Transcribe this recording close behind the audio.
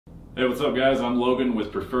Hey, what's up guys? I'm Logan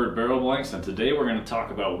with Preferred Barrel Blanks, and today we're going to talk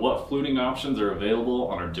about what fluting options are available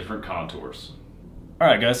on our different contours.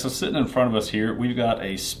 Alright guys, so sitting in front of us here, we've got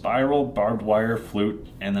a spiral barbed wire flute,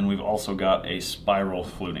 and then we've also got a spiral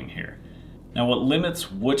fluting here. Now what limits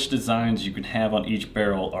which designs you can have on each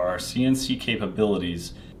barrel are our CNC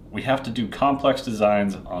capabilities. We have to do complex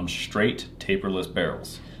designs on straight taperless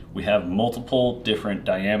barrels. We have multiple different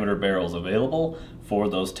diameter barrels available for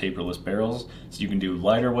those taperless barrels, so you can do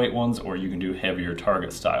lighter weight ones or you can do heavier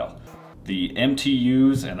target style. The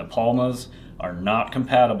MTUs and the Palmas are not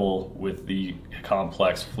compatible with the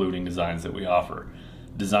complex fluting designs that we offer.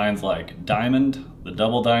 Designs like Diamond, the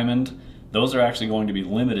Double Diamond, those are actually going to be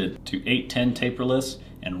limited to 8/10 taperless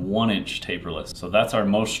and 1-inch taperless. So that's our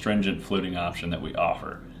most stringent fluting option that we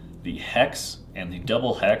offer. The Hex and the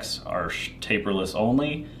Double Hex are taperless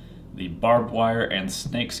only. The barbed wire and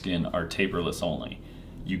snakeskin are taperless only.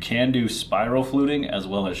 You can do spiral fluting as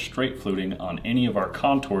well as straight fluting on any of our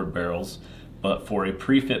contoured barrels, but for a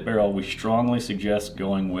pre-fit barrel we strongly suggest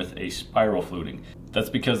going with a spiral fluting. That's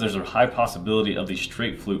because there's a high possibility of the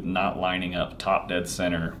straight flute not lining up top dead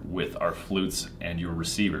center with our flutes and your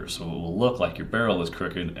receiver. So it will look like your barrel is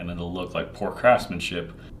crooked and it'll look like poor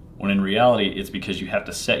craftsmanship, when in reality it's because you have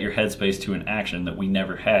to set your headspace to an action that we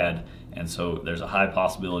never had, and so there's a high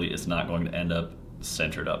possibility it's not going to end up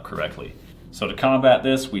centered up correctly. So to combat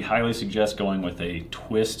this, we highly suggest going with a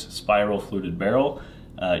twist spiral fluted barrel.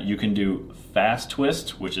 You can do fast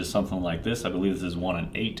twist, which is something like this. I believe this is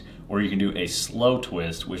 1/8, or you can do a slow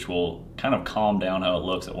twist, which will kind of calm down how it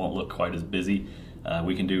looks. It won't look quite as busy.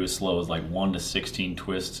 We can do as slow as like 1 to 16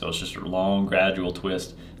 twists, so it's just a long gradual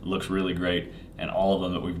twist. It looks really great, and all of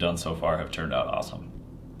them that we've done so far have turned out awesome.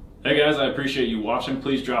 Hey guys, I appreciate you watching.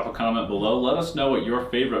 Please drop a comment below. Let us know what your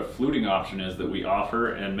favorite fluting option is that we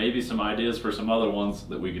offer, and maybe some ideas for some other ones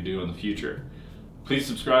that we could do in the future. Please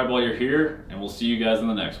subscribe while you're here, and we'll see you guys in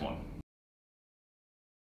the next one.